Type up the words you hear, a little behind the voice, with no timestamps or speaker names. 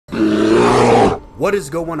What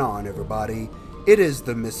is going on, everybody? It is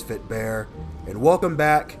the Misfitbear, and welcome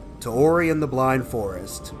back to Ori and the Blind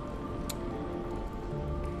Forest.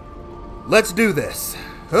 Let's do this.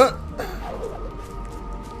 Huh.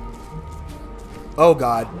 Oh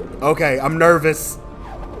god. Okay, I'm nervous.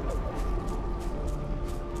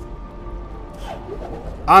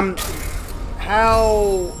 How?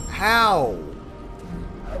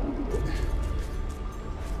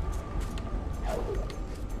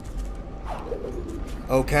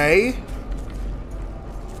 Okay.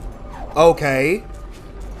 Okay.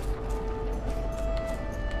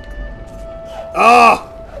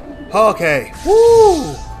 Ah! Okay.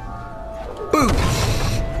 Woo! Boosh!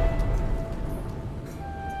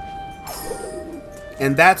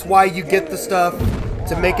 And that's why you get the stuff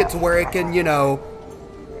to make it to where it can, you know,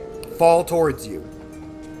 fall towards you.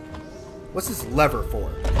 What's this lever for?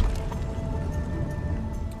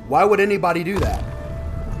 Why would anybody do that?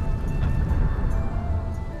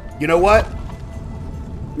 You know what?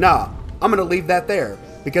 Nah, I'm gonna leave that there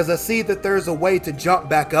because I see that there's a way to jump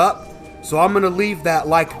back up, so I'm gonna leave that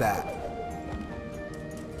like that.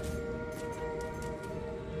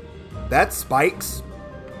 That's spikes.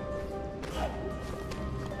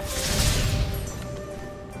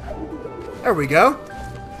 There we go.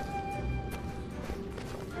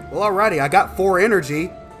 Well, alrighty, I got 4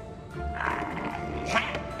 energy.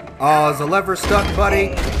 Oh, is the lever stuck,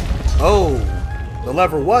 buddy? Oh, the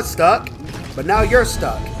lever was stuck, but now you're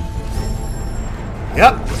stuck.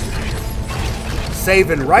 Yep.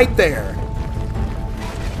 Saving right there.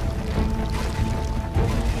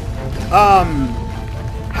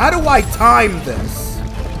 How do I time this?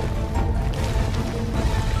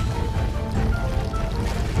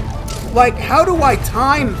 Like, how do I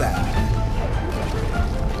time that?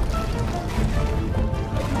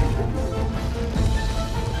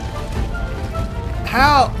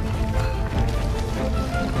 How?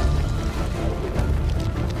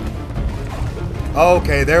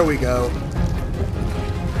 Okay, there we go.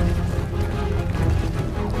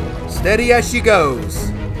 Steady as she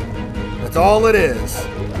goes. That's all it is.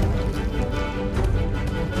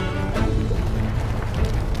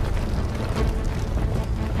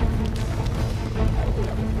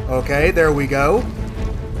 Okay, there we go.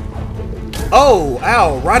 Oh,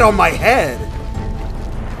 ow, right on my head.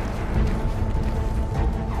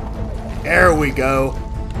 There we go.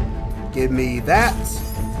 Give me that.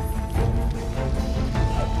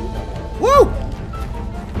 Woo!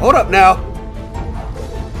 Hold up now.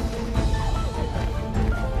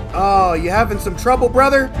 Oh, you having some trouble,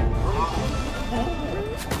 brother?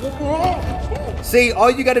 See,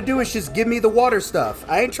 all you gotta do is just give me the water stuff.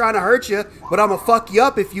 I ain't trying to hurt you, but I'm gonna fuck you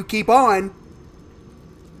up if you keep on.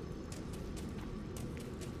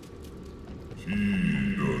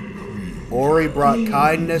 Ori brought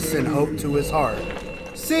kindness and hope to his heart.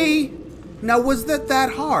 See? Now was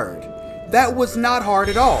that hard? That was not hard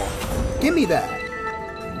at all. Give me that.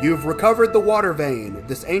 You've recovered the water vein.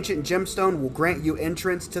 This ancient gemstone will grant you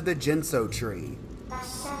entrance to the Ginso tree.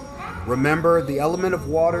 Remember, the element of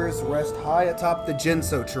waters rests high atop the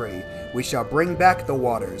Ginso tree. We shall bring back the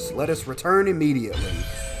waters. Let us return immediately.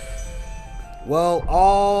 Well,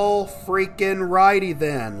 all freaking righty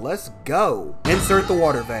then. Let's go. Insert the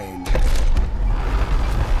water vein.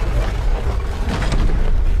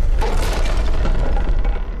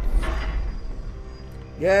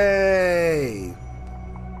 Yay!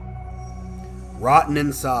 Rotten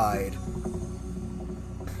inside.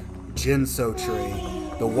 Ginso tree.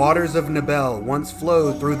 The waters of Nibel once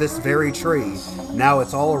flowed through this very tree. Now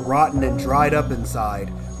it's all rotten and dried up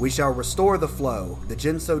inside. We shall restore the flow. The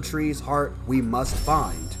Ginso tree's heart we must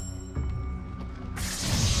find.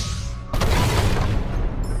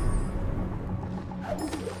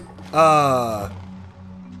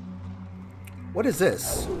 What is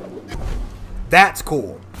this? That's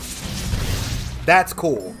cool. That's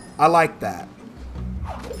cool. I like that.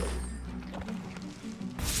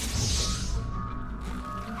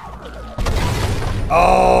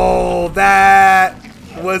 Oh, that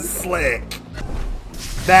was slick.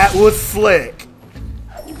 That was slick.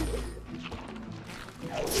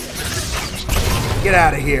 Get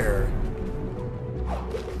out of here.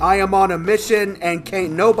 I am on a mission and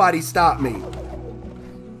can't nobody stop me.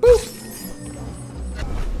 Boop.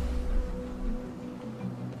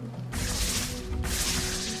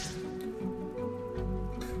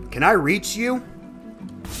 Can I reach you?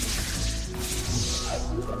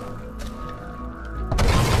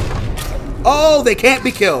 Oh, they can't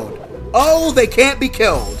be killed. Oh, they can't be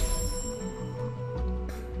killed.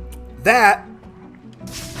 That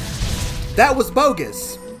was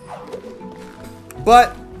bogus.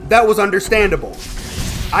 But that was understandable.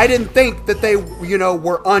 I didn't think that they, you know,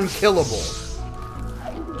 were unkillable.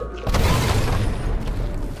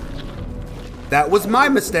 That was my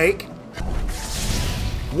mistake.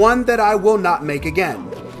 One that I will not make again.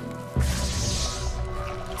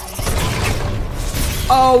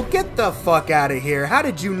 Oh, get the fuck out of here. How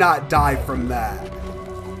did you not die from that?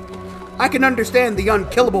 I can understand the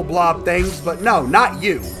unkillable blob things, but no, not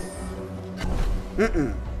you.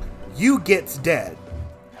 You gets dead.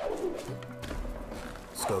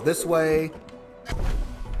 Let's go this way.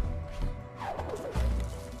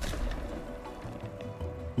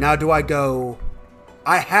 Now do I go...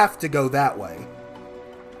 I have to go that way.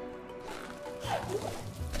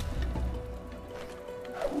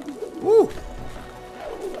 Woo!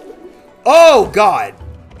 Oh, God!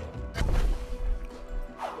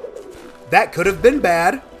 That could have been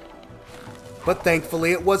bad, but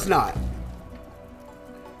thankfully it was not.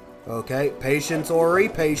 Okay, patience, Ori,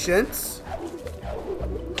 patience.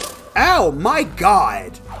 Ow, my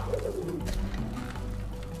God!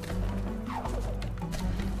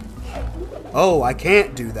 Oh, I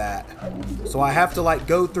can't do that. So I have to, like,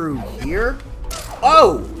 go through here?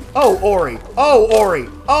 Oh! Oh, Ori! Oh, Ori!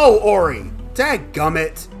 Oh, Ori!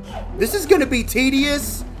 Dadgummit. This is gonna be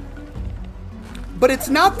tedious, but it's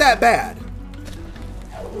not that bad.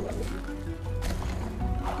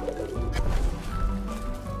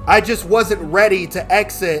 I just wasn't ready to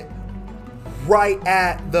exit right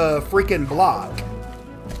at the freaking block.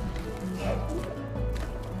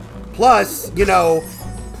 Plus, you know,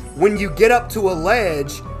 when you get up to a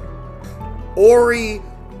ledge, Ori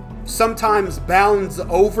sometimes bounds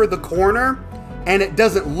over the corner, and it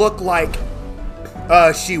doesn't look like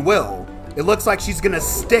she will. It looks like she's gonna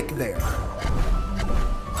stick there.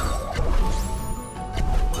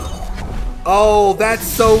 Oh, that's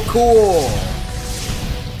so cool.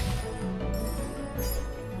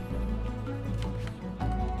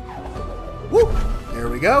 Woo! There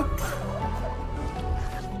we go.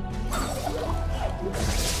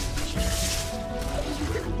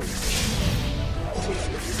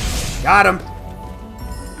 Got him.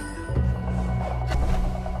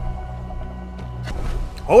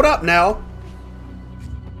 Hold up now.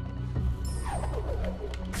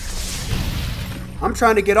 I'm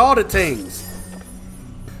trying to get all the things.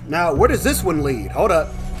 Now, where does this one lead? Hold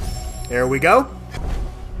up. There we go.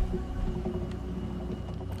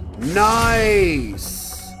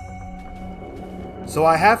 Nice. So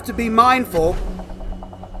I have to be mindful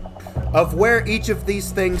of where each of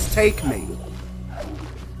these things take me.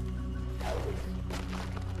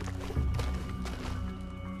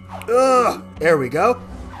 Ugh, there we go.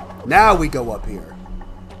 Now we go up here.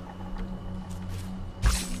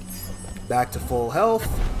 Back to full health.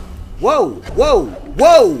 Whoa, whoa,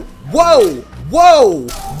 whoa, whoa, whoa,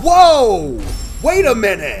 whoa. Wait a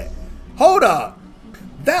minute. Hold up.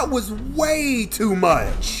 That was way too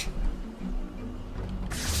much.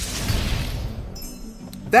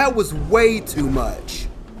 That was way too much.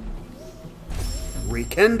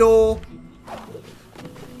 Rekindle.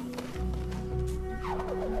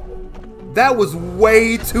 That was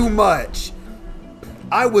way too much.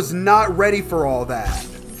 I was not ready for all that.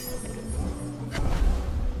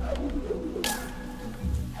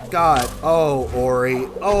 God. Oh, Ori.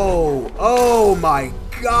 Oh my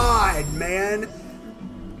God, man.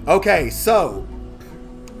 Okay, so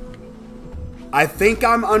I think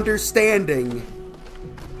I'm understanding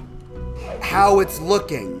how it's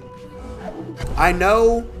looking. I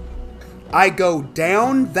know I go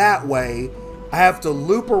down that way. I have to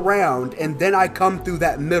loop around, and then I come through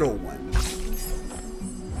that middle one.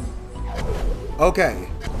 Okay.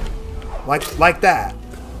 Like that.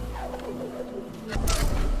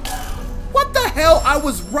 What the hell? I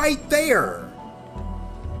was right there.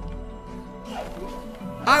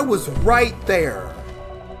 I was right there.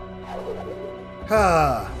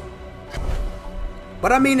 But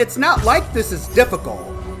I mean, it's not like this is difficult.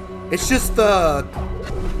 It's just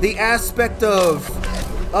the aspect of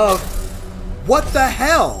what the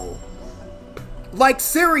hell? Like,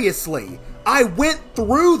 seriously, I went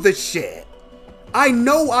through the shit. I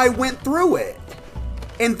know I went through it.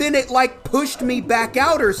 And then it, like, pushed me back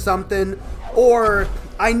out or something. Or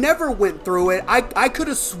I never went through it. I could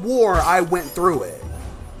have swore I went through it.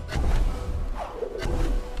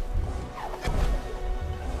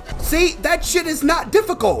 See, that shit is not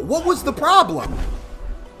difficult. What was the problem?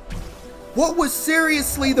 What was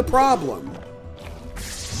seriously the problem?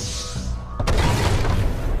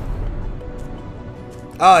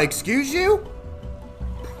 Excuse you?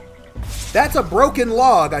 That's a broken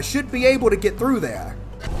log. I should be able to get through there.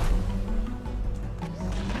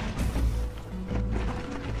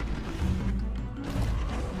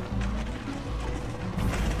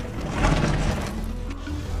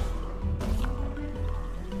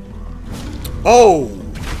 Oh!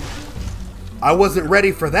 I wasn't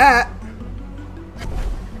ready for that.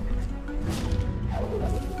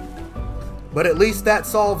 But at least that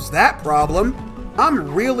solves that problem.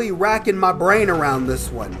 I'm really racking my brain around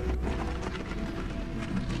this one.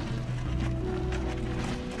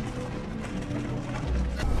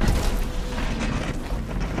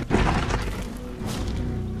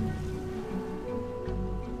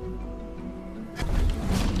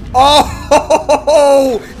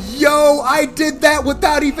 Oh! Yo, I did that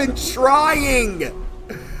without even trying!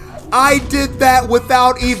 I did that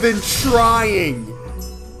without even trying!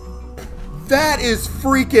 That is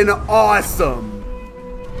freaking awesome!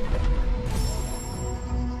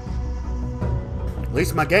 At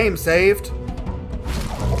least my game saved.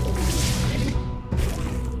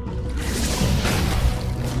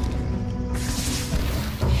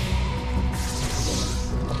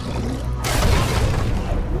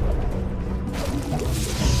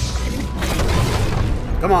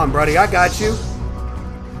 Come on, buddy, I got you.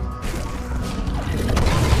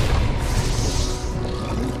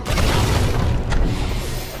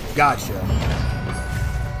 Gotcha.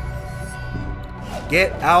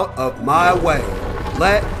 Get out of my way.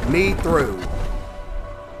 Let me through.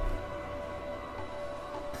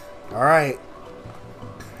 Alright.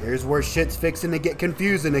 Here's where shit's fixing to get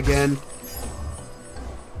confusing again.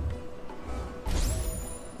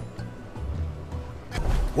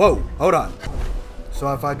 Whoa, hold on.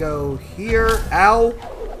 So if I go here, ow.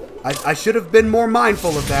 I should have been more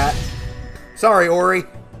mindful of that. Sorry, Ori.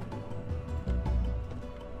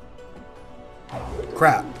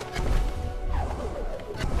 Crap.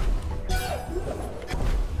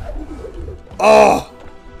 Oh!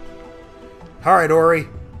 Alright, Ori.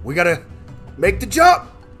 We gotta make the jump!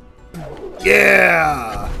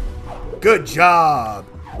 Yeah! Good job!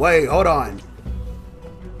 Wait, hold on.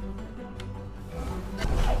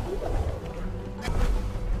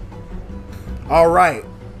 Alright.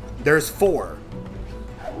 There's 4.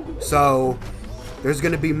 So, there's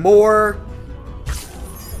gonna be more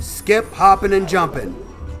skip, hopping, and jumping.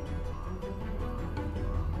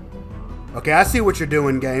 Okay, I see what you're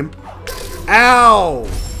doing, game. Ow!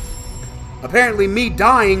 Apparently me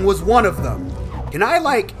dying was one of them. Can I,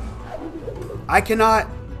 like... I cannot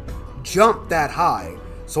jump that high.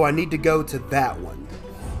 So I need to go to that one.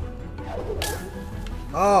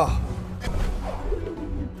 Oh.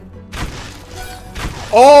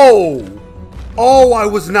 Oh! Oh, I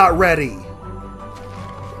was not ready.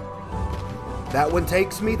 That one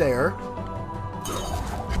takes me there.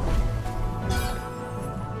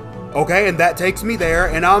 Okay, and that takes me there,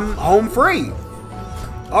 and I'm home free.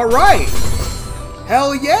 Alright.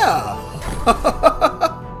 Hell yeah.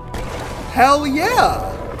 Hell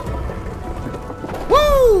yeah.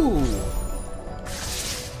 Woo!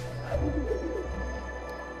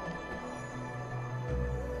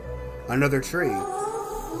 Another tree.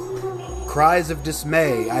 Cries of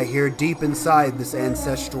dismay I hear deep inside this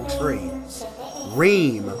ancestral tree.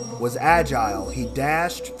 Reem was agile, he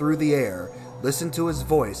dashed through the air. Listen to his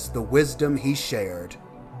voice, the wisdom he shared.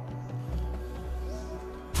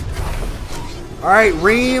 Alright,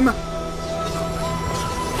 Reem.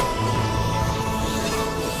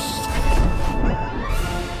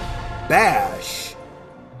 Bash.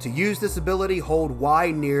 To use this ability, hold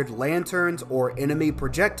Y near lanterns or enemy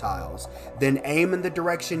projectiles. Then aim in the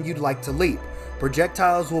direction you'd like to leap.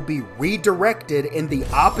 Projectiles will be redirected in the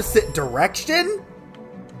opposite direction?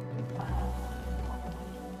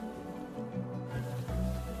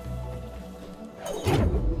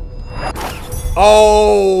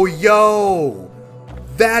 Oh, yo!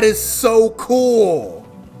 That is so cool!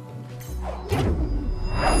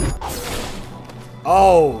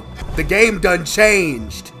 Oh, the game done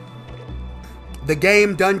changed. The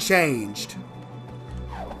game done changed.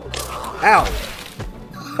 Ow.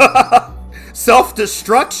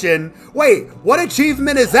 Self-destruction? Wait, what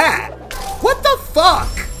achievement is that? What the fuck?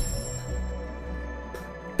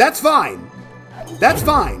 That's fine. That's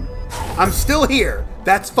fine. I'm still here.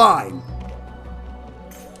 That's fine.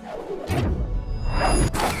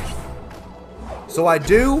 So I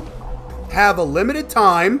do have a limited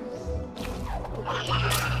time.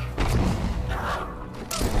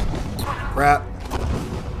 Crap.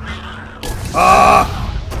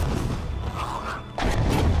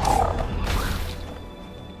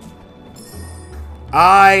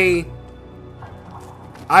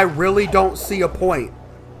 I really don't see a point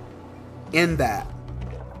in that.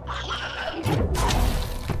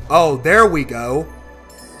 Oh, there we go.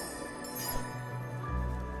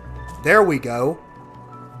 There we go.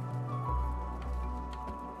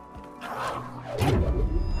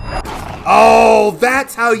 Oh,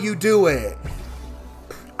 that's how you do it.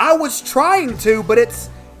 I was trying to, but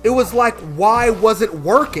it was like, why was it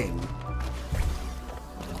working?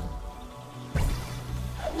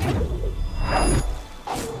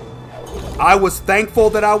 I was thankful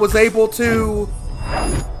that I was able to...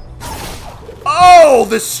 Oh,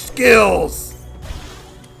 the skills!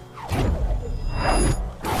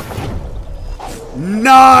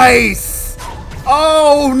 Nice!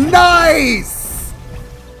 Oh, nice!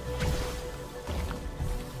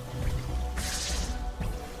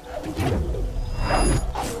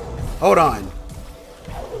 Hold on.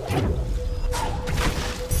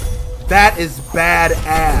 That is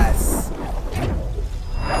badass.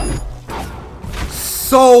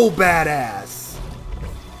 So badass.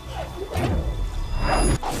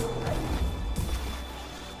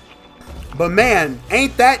 But man,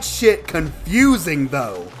 ain't that shit confusing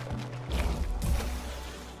though.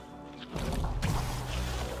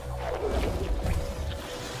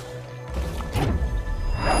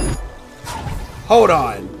 Hold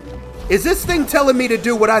on. Is this thing telling me to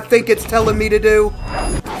do what I think it's telling me to do?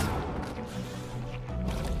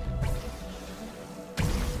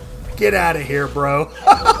 Get out of here, bro.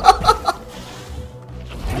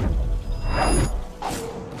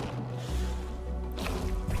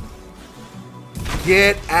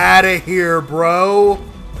 Get out of here, bro.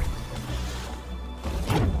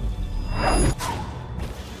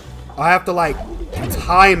 I have to, like,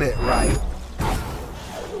 time it right.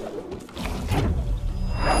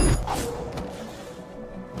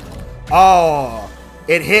 Oh,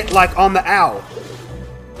 it hit, like, on the owl.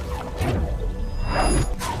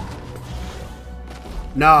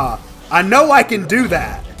 Nah, I know I can do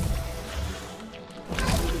that.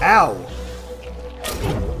 Ow.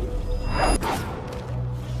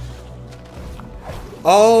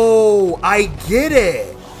 Oh, I get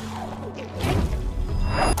it.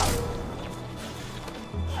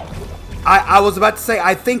 I was about to say,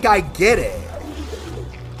 I think I get it.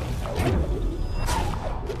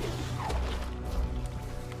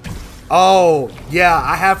 Oh, yeah,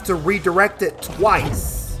 I have to redirect it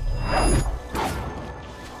twice.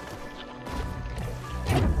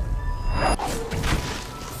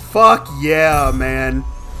 Fuck yeah, man.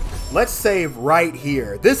 Let's save right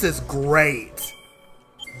here. This is great.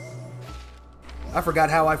 I forgot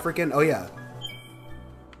how I freaking... Oh, yeah.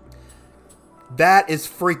 That is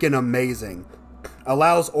freaking amazing.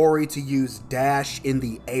 Allows Ori to use dash in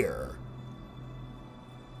the air.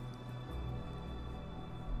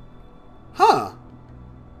 Huh.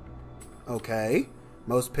 Okay.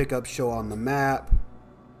 Most pickups show on the map.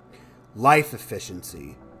 Life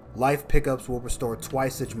efficiency. Life pickups will restore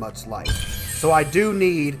twice as much life. So I do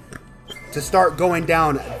need to start going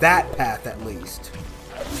down that path at least.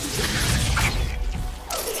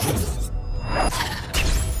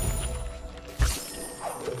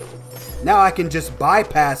 Now I can just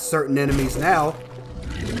bypass certain enemies now.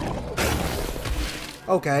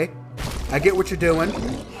 Okay. I get what you're doing.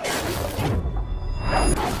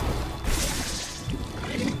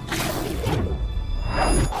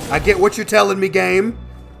 I get what you're telling me, game.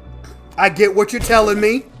 I get what you're telling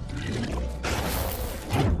me.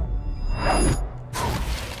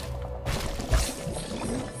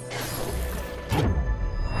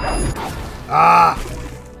 Ah.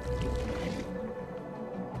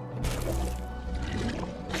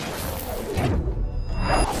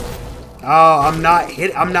 Oh, I'm not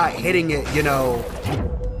hitting it, you know,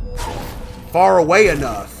 far away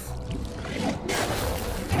enough.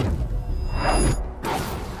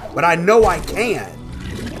 But I know I can.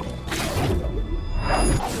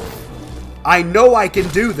 I know I can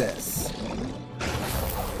do this.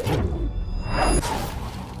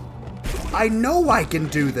 I know I can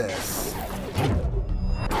do this.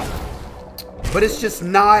 But it's just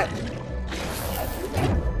not...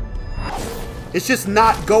 It's just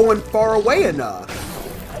not going far away enough.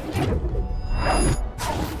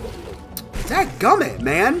 Dadgummit,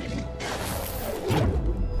 man.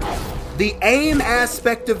 The aim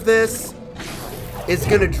aspect of this is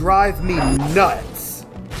gonna drive me nuts.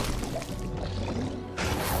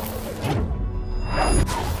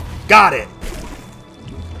 Got it.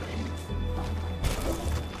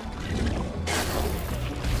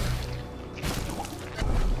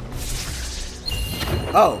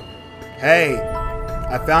 Oh. Hey,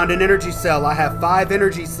 I found an energy cell. I have 5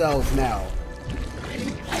 energy cells now.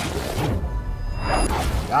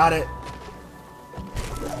 Got it.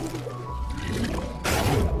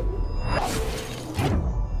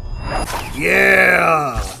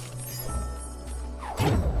 Yeah!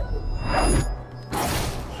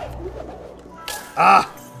 Ah!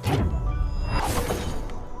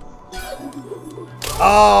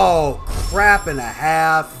 Oh, crap and a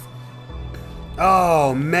half.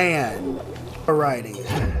 Oh, man. Alrighty.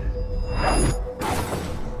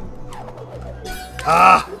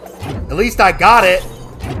 At least I got it.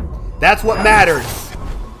 That's what matters.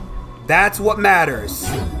 That's what matters.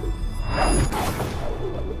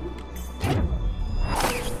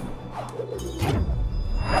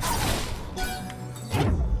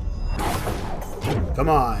 Come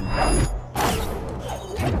on.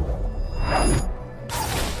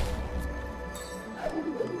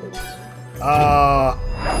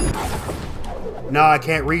 No, I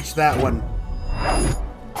can't reach that one.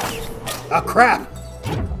 Oh, crap.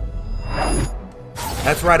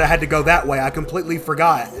 That's right, I had to go that way. I completely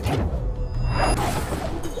forgot.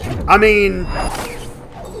 I mean,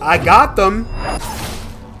 I got them.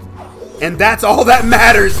 And that's all that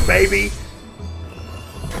matters, baby.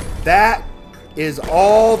 That is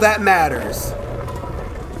all that matters.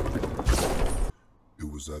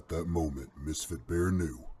 It was at that moment Misfitbear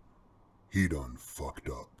knew he done fucked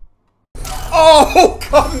up. Oh,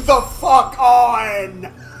 come the fuck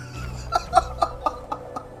on!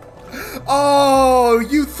 Oh,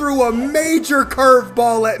 you threw a major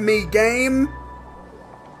curveball at me, game.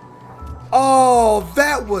 Oh,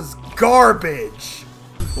 that was garbage.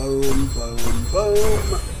 Boom, boom,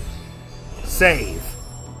 boom. Save.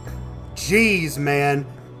 Jeez, man.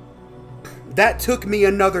 That took me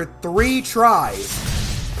another 3 tries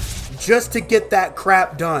just to get that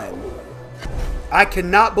crap done. I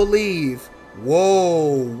cannot believe.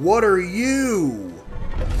 Whoa, what are you?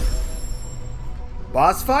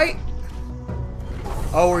 Boss fight?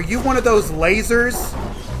 Oh, are you one of those lasers?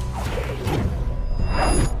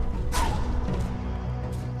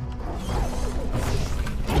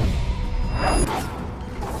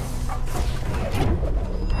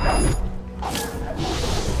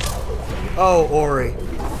 Oh, Ori.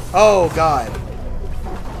 Oh, God.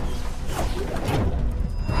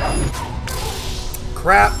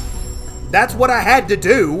 Crap. That's what I had to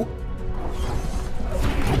do.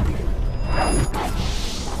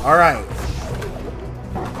 All right.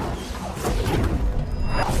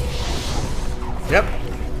 Yep.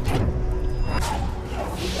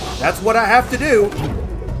 That's what I have to do.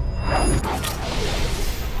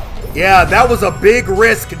 Yeah, that was a big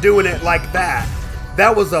risk doing it like that.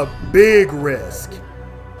 That was a big risk.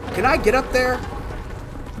 Can I get up there?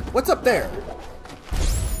 What's up there?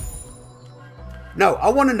 No, I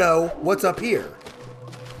want to know what's up here.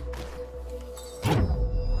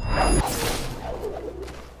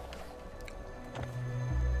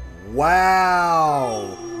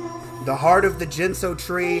 Wow. The heart of the Ginso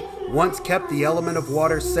tree once kept the element of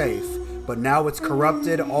water safe, but now it's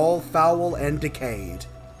corrupted, all foul and decayed.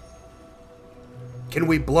 Can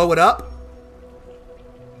we blow it up?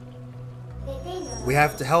 We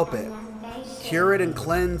have to help it. Cure it and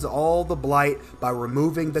cleanse all the blight by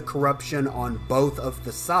removing the corruption on both of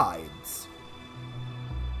the sides.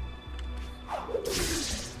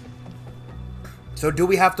 So do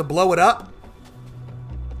we have to blow it up?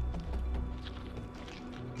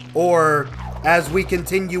 Or as we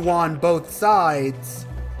continue on both sides,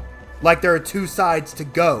 like there are 2 sides to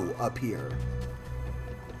go up here.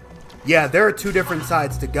 Yeah, there are 2 different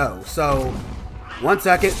sides to go. So, 1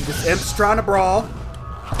 second, this imp's trying to brawl.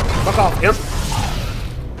 Fuck off, imp.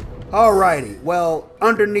 Alrighty, well,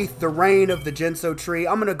 underneath the reign of the Ginso tree,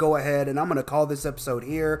 I'm going to go ahead and I'm going to call this episode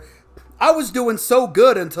here. I was doing so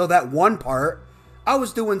good until that one part. I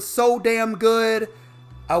was doing so damn good.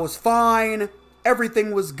 I was fine.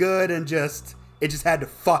 Everything was good and it just had to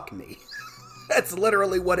fuck me. That's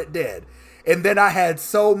literally what it did. And then I had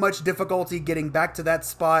so much difficulty getting back to that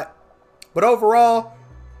spot. But overall,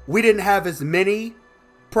 we didn't have as many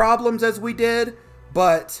problems as we did,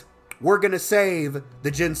 but we're going to save the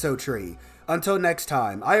Ginso tree. Until next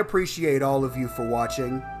time, I appreciate all of you for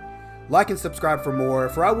watching. Like and subscribe for more,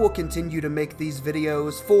 for I will continue to make these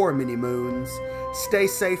videos for many moons. Stay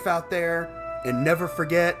safe out there, and never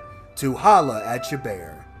forget to holla at your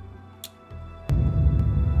bear.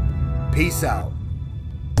 Peace out.